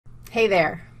Hey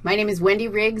there, my name is Wendy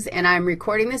Riggs, and I'm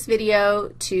recording this video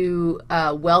to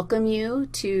welcome you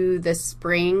to the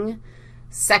spring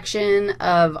section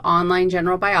of online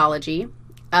general biology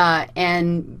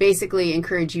and basically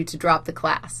encourage you to drop the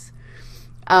class.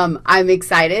 I'm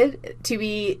excited to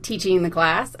be teaching the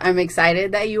class. I'm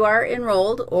excited that you are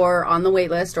enrolled or on the wait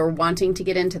list or wanting to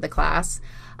get into the class,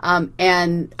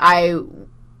 and I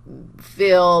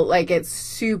feel like it's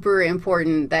super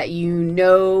important that you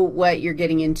know what you're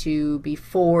getting into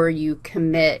before you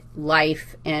commit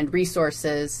life and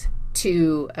resources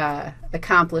to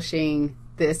accomplishing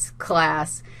this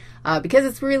class because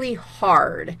it's really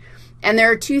hard. And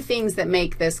there are two things that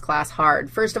make this class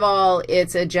hard. First of all,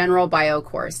 it's a general bio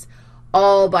course.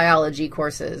 All biology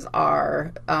courses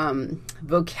are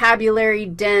vocabulary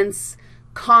dense,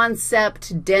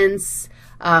 concept dense,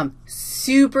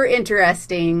 super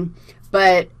interesting,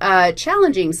 but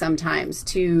challenging sometimes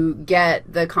to get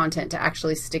the content to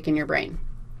actually stick in your brain.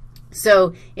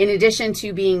 So in addition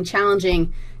to being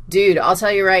challenging, dude, I'll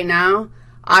tell you right now,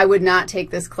 I would not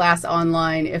take this class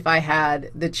online if I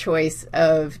had the choice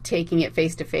of taking it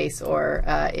face-to-face or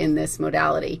in this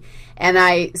modality. And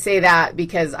I say that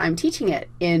because I'm teaching it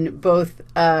in both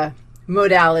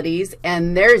modalities,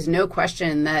 and there's no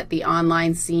question that the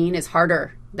online scene is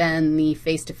harder than the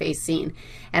face-to-face scene.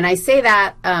 And I say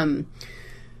that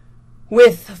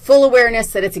with full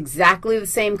awareness that it's exactly the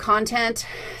same content,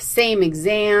 same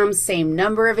exams, same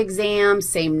number of exams,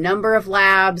 same number of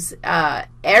labs.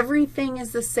 Everything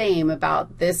is the same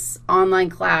about this online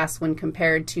class when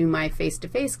compared to my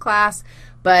face-to-face class,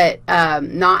 but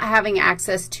not having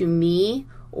access to me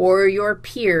or your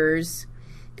peers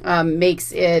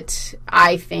makes it,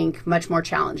 I think, much more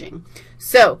challenging.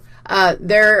 So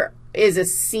there is a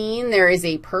scene, there is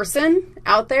a person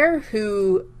out there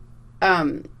who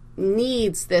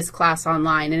needs this class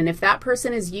online. And if that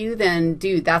person is you, then,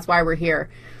 dude, that's why we're here.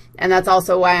 And that's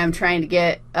also why I'm trying to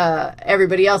get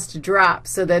everybody else to drop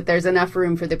so that there's enough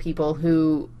room for the people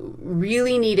who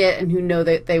really need it and who know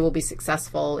that they will be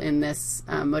successful in this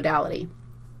modality.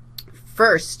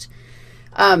 First,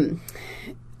 I'm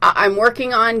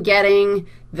working on getting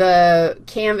the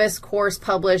Canvas course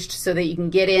published so that you can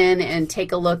get in and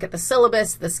take a look at the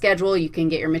syllabus, the schedule, you can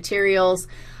get your materials.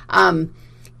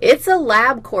 It's a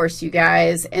lab course, you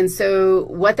guys, and so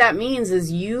what that means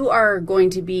is you are going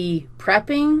to be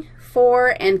prepping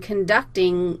for and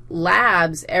conducting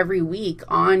labs every week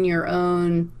on your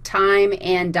own time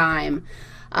and dime.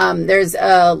 There's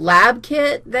a lab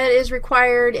kit that is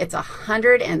required. It's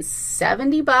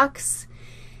 $170.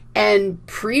 And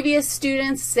previous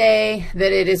students say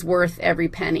that it is worth every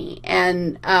penny.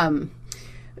 And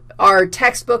our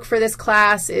textbook for this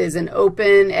class is an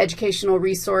open educational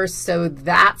resource, so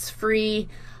that's free.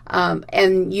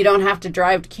 And you don't have to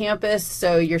drive to campus,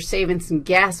 so you're saving some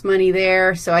gas money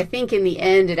there. So I think in the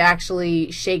end it actually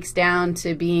shakes down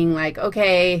to being like,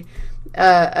 okay,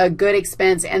 a good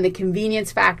expense, and the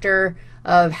convenience factor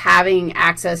of having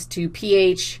access to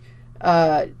pH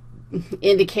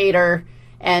indicator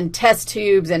and test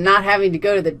tubes and not having to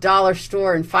go to the dollar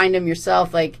store and find them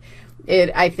yourself, like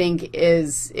I think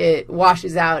it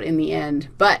washes out in the end.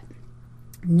 But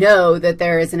know that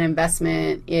there is an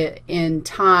investment in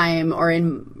time or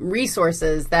in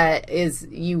resources that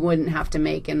you wouldn't have to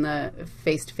make in the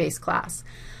face-to-face class.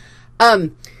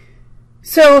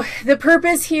 So the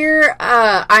purpose here,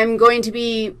 I'm going to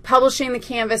be publishing the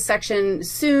Canvas section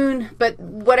soon, but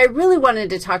what I really wanted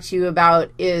to talk to you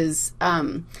about is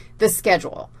the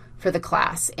schedule for the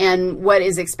class and what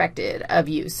is expected of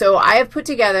you. So I have put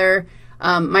together,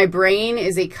 my brain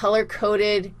is a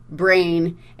color-coded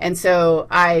brain, and so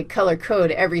I color-code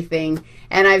everything.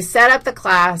 And I've set up the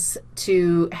class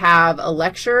to have a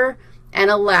lecture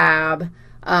and a lab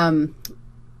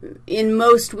in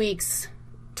most weeks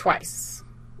twice.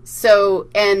 So,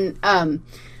 and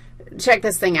check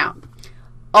this thing out.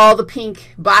 All the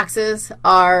pink boxes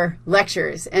are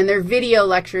lectures, and they're video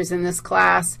lectures in this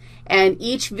class, and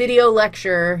each video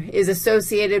lecture is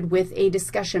associated with a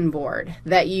discussion board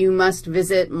that you must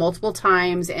visit multiple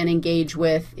times and engage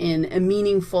with in a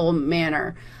meaningful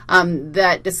manner.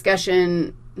 That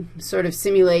discussion sort of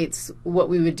simulates what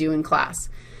we would do in class.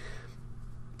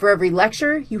 For every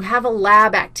lecture, you have a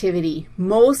lab activity.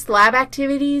 Most lab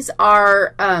activities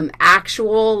are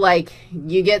actual, like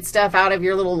you get stuff out of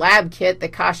your little lab kit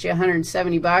that costs you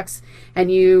 $170,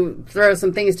 and you throw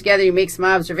some things together, you make some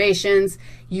observations,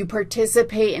 you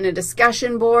participate in a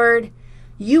discussion board,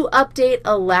 you update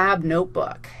a lab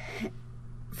notebook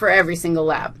for every single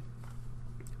lab.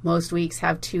 Most weeks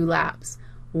have 2 labs,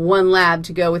 1 lab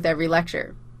to go with every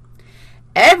lecture.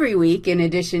 Every week, in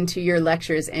addition to your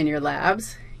lectures and your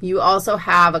labs, you also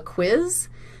have a quiz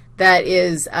that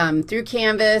is through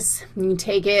Canvas. You can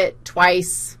take it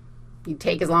twice. You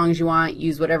take as long as you want,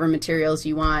 use whatever materials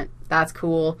you want. That's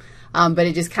cool. But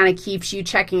it just kind of keeps you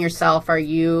checking yourself. Are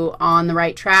you on the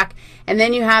right track? And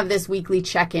then you have this weekly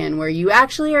check-in where you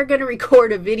actually are going to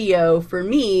record a video for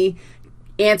me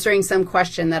answering some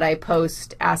question that I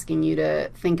post, asking you to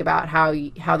think about how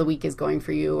the week is going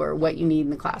for you or what you need in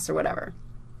the class or whatever.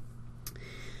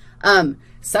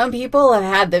 Some people have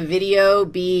had the video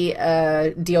be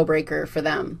a deal breaker for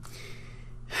them.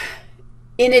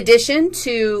 In addition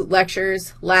to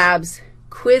lectures, labs,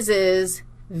 quizzes,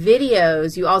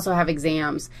 videos, you also have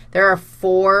exams. There are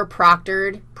 4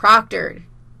 proctored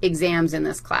exams in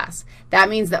this class. That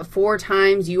means that 4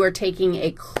 times you are taking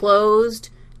a closed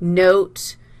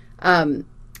note,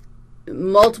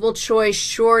 multiple choice,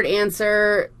 short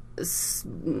answer,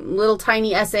 little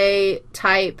tiny essay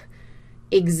type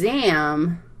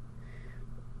exam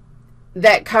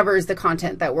that covers the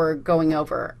content that we're going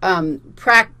over.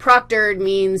 Proctored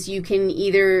means you can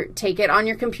either take it on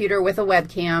your computer with a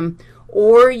webcam,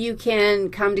 or you can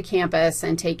come to campus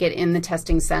and take it in the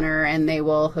testing center, and they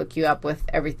will hook you up with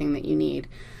everything that you need.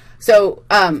 So,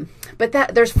 but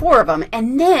there's 4 of them.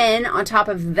 And then on top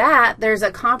of that, there's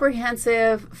a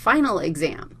comprehensive final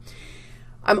exam.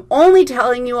 I'm only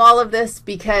telling you all of this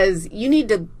because you need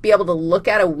to be able to look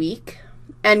at a week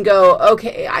and go,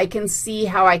 okay, I can see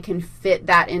how I can fit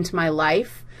that into my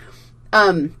life.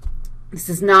 This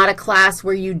is not a class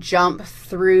where you jump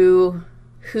through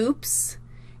hoops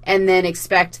and then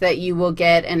expect that you will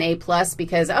get an A+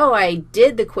 because, oh, I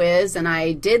did the quiz and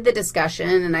I did the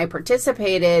discussion and I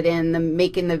participated in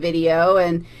making the video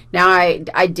and now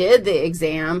I did the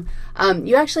exam.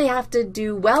 You actually have to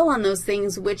do well on those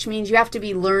things, which means you have to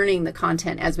be learning the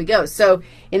content as we go. So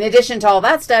in addition to all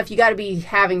that stuff, you got to be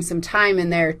having some time in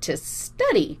there to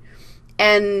study.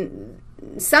 And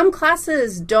some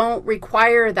classes don't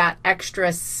require that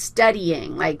extra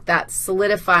studying, like that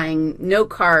solidifying note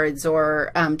cards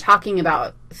or talking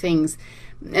about things.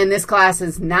 And this class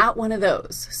is not one of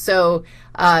those. So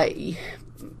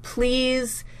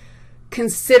please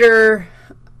consider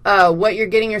what you're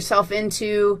getting yourself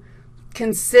into.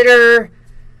 Consider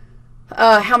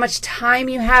how much time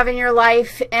you have in your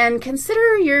life, and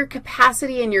consider your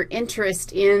capacity and your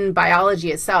interest in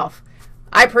biology itself.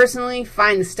 I personally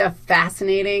find the stuff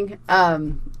fascinating.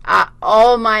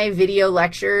 All my video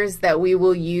lectures that we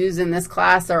will use in this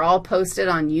class are all posted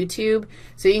on YouTube,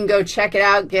 so you can go check it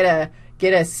out, get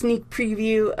a sneak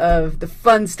preview of the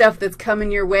fun stuff that's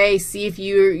coming your way, see if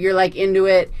you're like into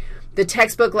it. The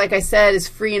textbook, like I said, is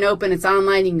free and open. It's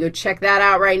online. You can go check that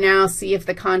out right now, see if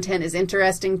the content is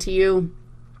interesting to you.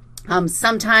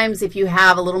 Sometimes if you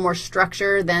have a little more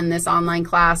structure than this online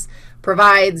class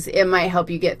provides, it might help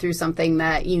you get through something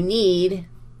that you need.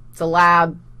 It's a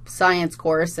lab science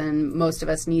course, and most of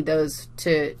us need those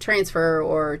to transfer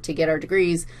or to get our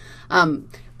degrees.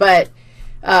 But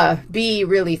be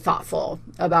really thoughtful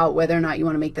about whether or not you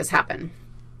want to make this happen.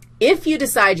 If you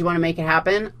decide you want to make it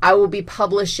happen, I will be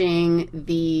publishing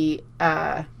the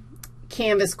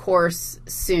Canvas course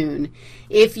soon.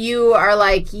 If you are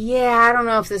like, yeah, I don't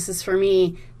know if this is for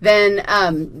me,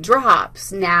 then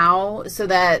drops now so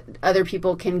that other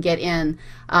people can get in.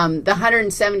 The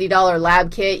 $170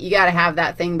 lab kit, you got to have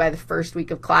that thing by the first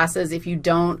week of classes. If you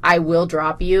don't, I will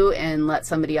drop you and let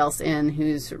somebody else in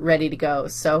who's ready to go.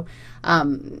 So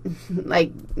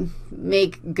like,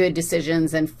 make good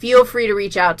decisions, and feel free to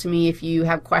reach out to me if you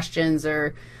have questions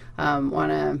or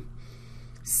want to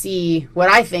see what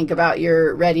I think about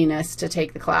your readiness to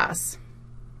take the class.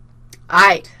 All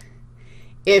right.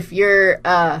 If you're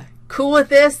cool with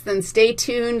this, then stay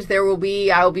tuned. I will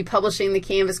be publishing the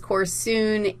Canvas course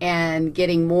soon and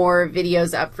getting more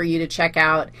videos up for you to check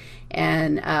out,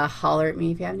 and holler at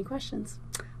me if you have any questions.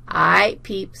 All right,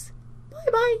 peeps.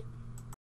 Bye-bye.